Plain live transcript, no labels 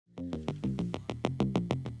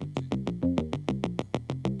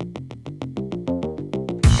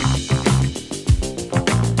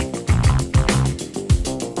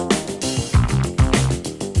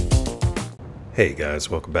Hey guys,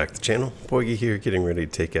 welcome back to the channel. Boygy here, getting ready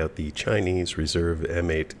to take out the Chinese Reserve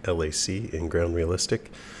M8 LAC in ground realistic.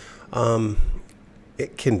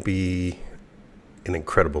 It can be an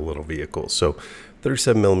incredible little vehicle. So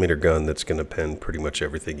 37mm gun that's going to pen pretty much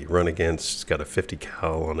everything you run against. It's got a 50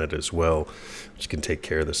 cal on it as well, which can take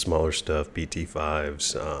care of the smaller stuff,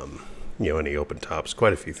 BT5s, any open tops,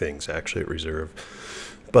 quite a few things actually at Reserve.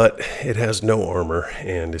 But it has no armor,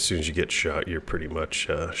 and as soon as you get shot, you're pretty much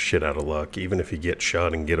shit out of luck. Even if you get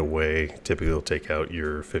shot and get away, typically it'll take out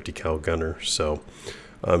your 50 cal gunner. So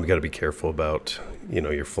you got to be careful about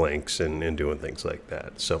your flanks and doing things like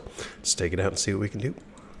that. So let's take it out and see what we can do.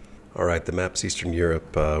 All right, the map's Eastern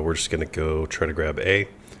Europe. We're just gonna go try to grab A,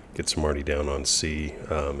 get some arty down on C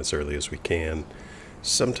as early as we can.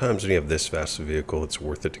 Sometimes when you have this fast a vehicle, it's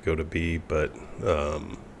worth it to go to B, but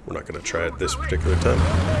we're not going to try it this particular time.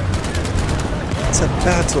 It's a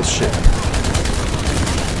battleship.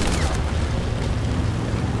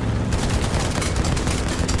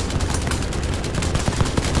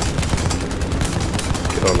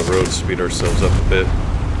 Get on the road, speed ourselves up a bit.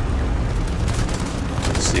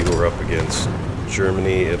 Let's see who we're up against.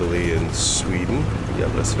 Germany, Italy, and Sweden.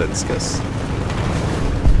 Jävla svenskas.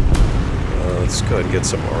 Let's go ahead and get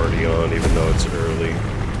some arty on, even though it's early.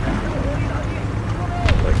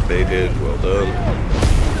 Like they did, well done.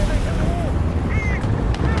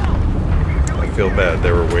 I feel bad,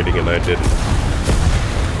 they were waiting and I didn't.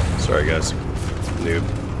 Sorry guys, noob.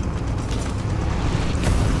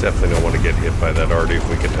 Definitely don't want to get hit by that arty if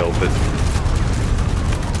we can help it.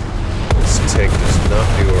 This tank does not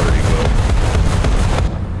do arty well.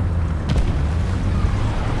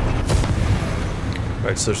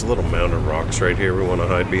 Alright, so there's a little mound of rocks right here we want to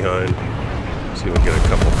hide behind. See if we can get a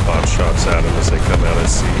couple pot shots at them as they come out of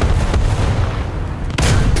C.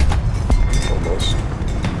 Almost.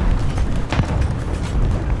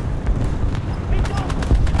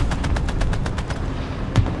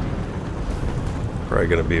 Probably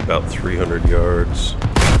going to be about 300 yards.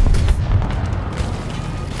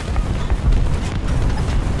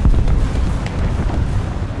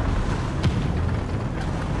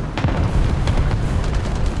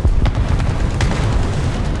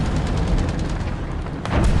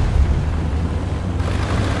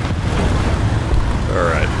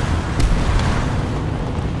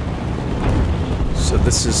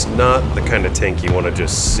 This is not the kind of tank you want to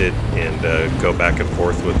just sit and go back and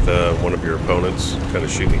forth with one of your opponents, kind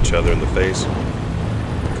of shooting each other in the face,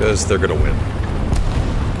 because they're going to win.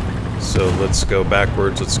 So let's go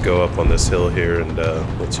backwards, let's go up on this hill here, and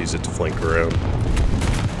let's use it to flank around.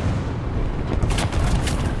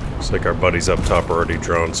 Looks like our buddies up top are already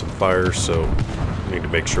drawing some fire, so we need to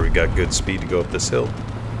make sure we got good speed to go up this hill.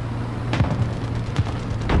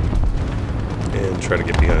 And try to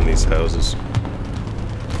get behind these houses.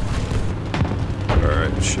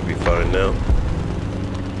 Alright, should be fine now.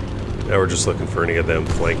 Now we're just looking for any of them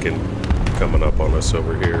flanking, coming up on us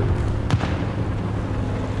over here.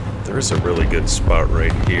 There is a really good spot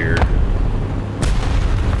right here.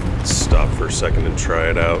 Let's stop for a second and try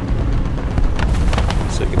it out.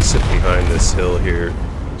 So you can sit behind this hill here,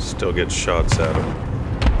 still get shots at them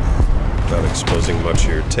without exposing much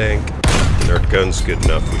of your tank. And our gun's good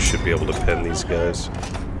enough, we should be able to pen these guys.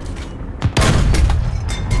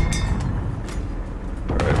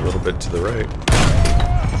 A little bit to the right.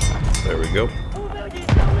 There we go.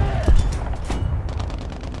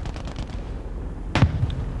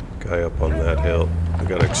 Guy up on that hill. We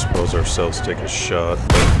gotta expose ourselves, take a shot.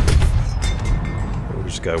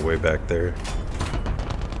 There's a guy way back there.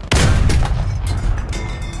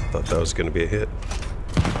 Thought that was gonna be a hit.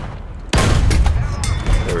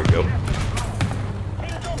 There we go.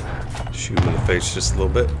 Shoot him in the face just a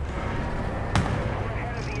little bit.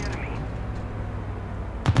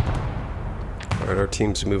 Alright, our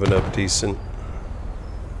team's moving up decent.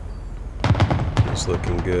 It's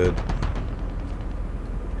looking good.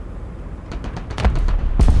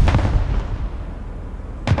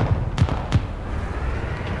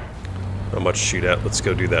 Not much to shoot at. Let's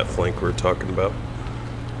go do that flank we were talking about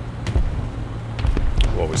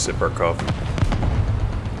while we sip our coffee.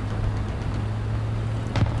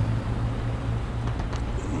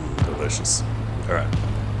 Delicious. Alright.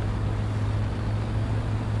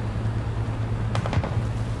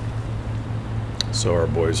 So our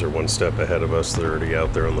boys are one step ahead of us. They're already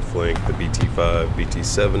out there on the flank. The BT5,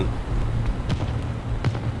 BT7.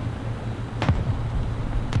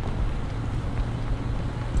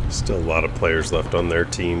 Still a lot of players left on their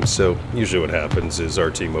team. So usually what happens is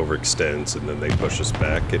our team overextends and then they push us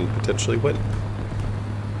back and potentially win.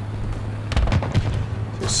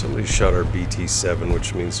 So somebody shot our BT7,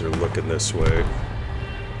 which means they're looking this way.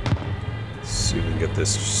 See if we can get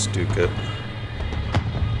this Stuka.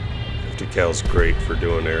 50 cal's great for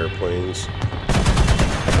doing airplanes.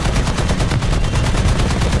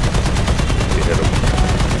 You hit him.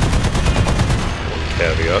 One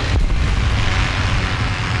caveat.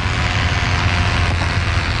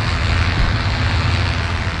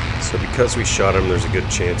 So because we shot him, there's a good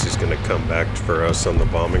chance he's going to come back for us on the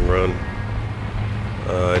bombing run.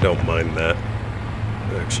 I don't mind that.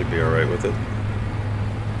 I'd actually be alright with it.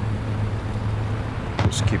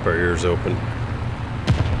 Just keep our ears open.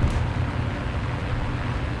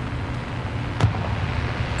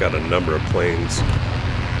 Got a number of planes.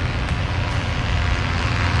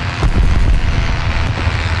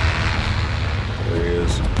 There he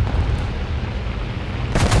is.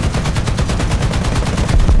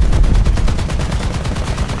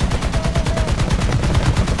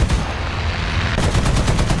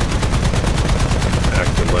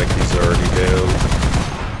 Acting like he's already down.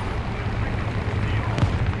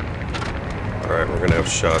 Alright, we're gonna have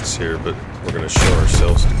shots here, but we're gonna show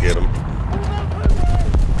ourselves to get them.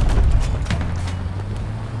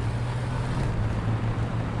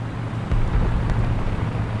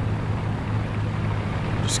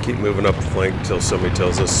 Just keep moving up the flank until somebody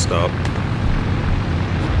tells us stop.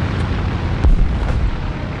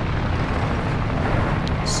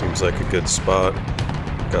 Seems like a good spot.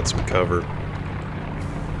 Got some cover.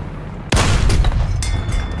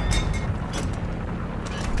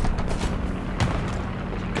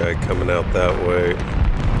 Guy coming out that way.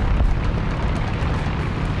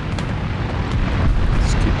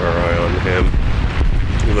 Let's keep our eye on him.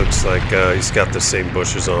 He looks like he's got the same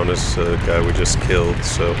bushes on as the guy we just killed,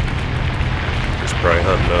 so he's probably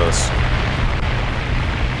hunting us.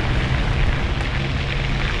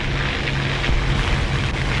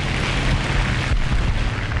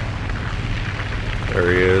 There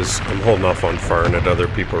he is. I'm holding off on firing at other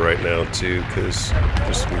people right now too, because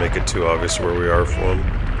just to make it too obvious where we are for him.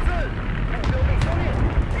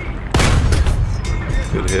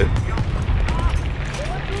 Good hit.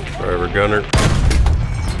 Driver gunner.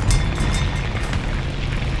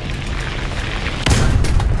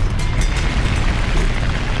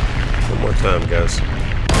 One more time, guys.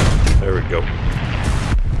 There we go.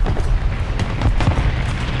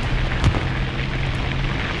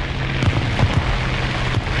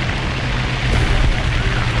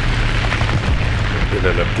 Did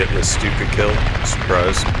end up getting a Stuka kill.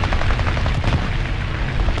 Surprise.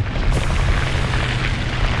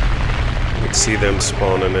 You can see them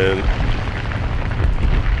spawning in.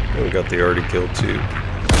 And we got the arty kill too.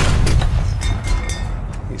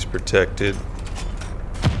 He's protected.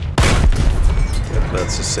 Yep,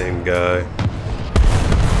 that's the same guy.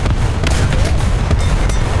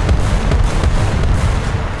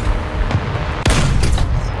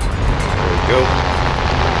 There we go.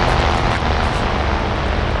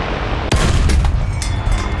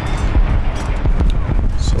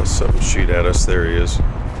 Saw something shoot at us. There he is.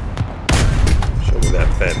 Show me that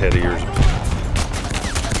fat head of yours.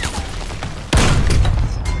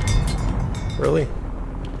 Really?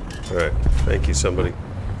 Alright, thank you, somebody.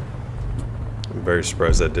 I'm very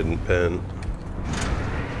surprised that didn't pen.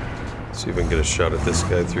 Let's see if we can get a shot at this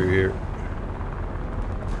guy through here.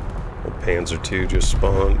 Well, Panzer II just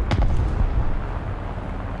spawned.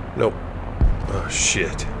 Nope. Oh,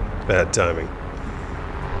 shit. Bad timing.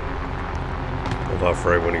 Pulled off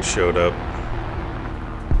right when he showed up.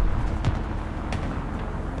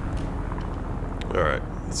 Alright,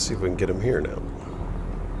 let's see if we can get him here now.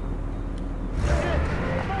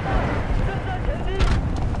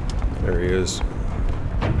 There he is.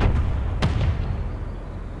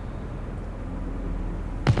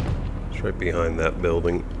 It's right behind that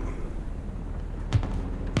building.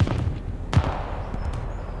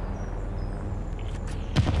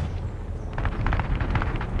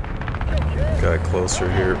 Guy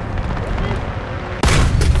closer here.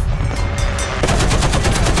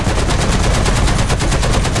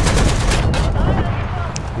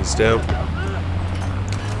 He's down.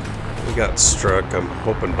 We got struck. I'm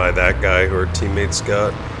hoping by that guy who our teammates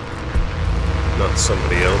got, not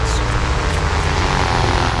somebody else.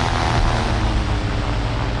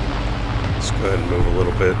 Let's go ahead and move a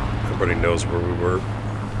little bit. Everybody knows where we were.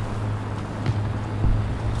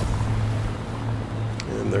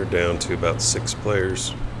 And they're down to about 6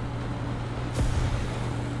 players.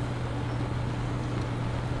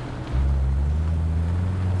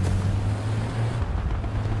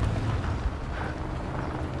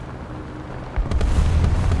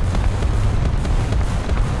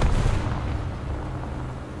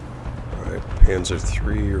 Panzer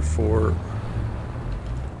III or 4.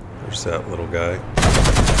 There's that little guy.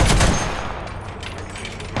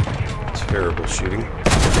 Terrible shooting.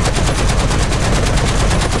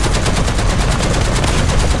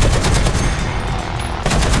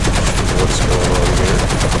 What's going on here?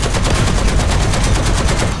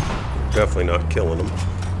 Definitely not killing them.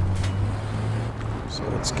 So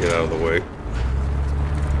let's get out of the way.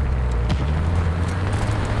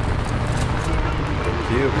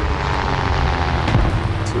 Thank you.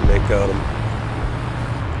 Teammate got him.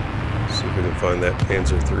 See if we can find that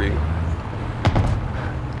Panzer III.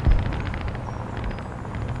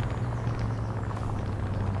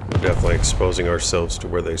 We're definitely exposing ourselves to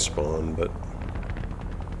where they spawn, but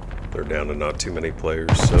they're down to not too many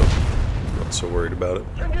players, so I'm not so worried about it.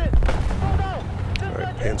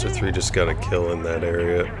 Alright, Panzer III just got a kill in that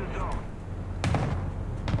area.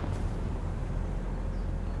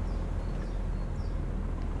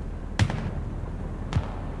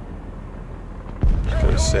 I was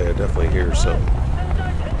gonna say, I definitely hear something.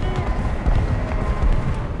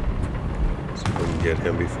 See if we can get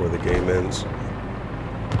him before the game ends.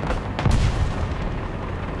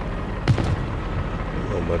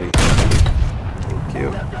 Come on, buddy. Thank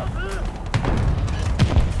you.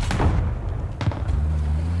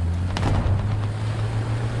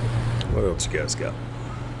 What else you guys got?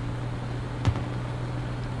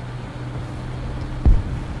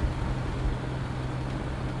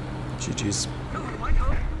 GG's.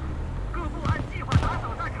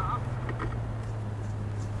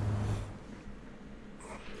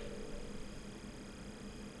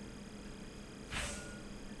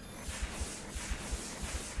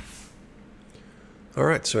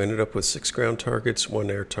 Alright, so I ended up with 6 ground targets, 1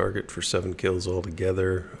 air target for 7 kills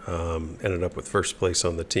altogether. Ended up with first place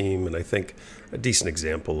on the team, and I think a decent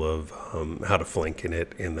example of how to flank in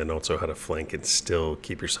it, and then also how to flank and still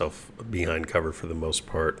keep yourself behind cover for the most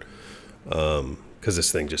part. Because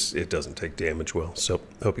this thing just, it doesn't take damage well. So,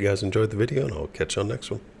 hope you guys enjoyed the video, and I'll catch you on the next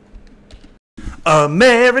one.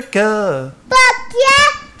 America! Fuck yeah!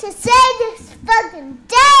 To say this fucking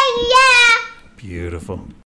day, yeah! Beautiful.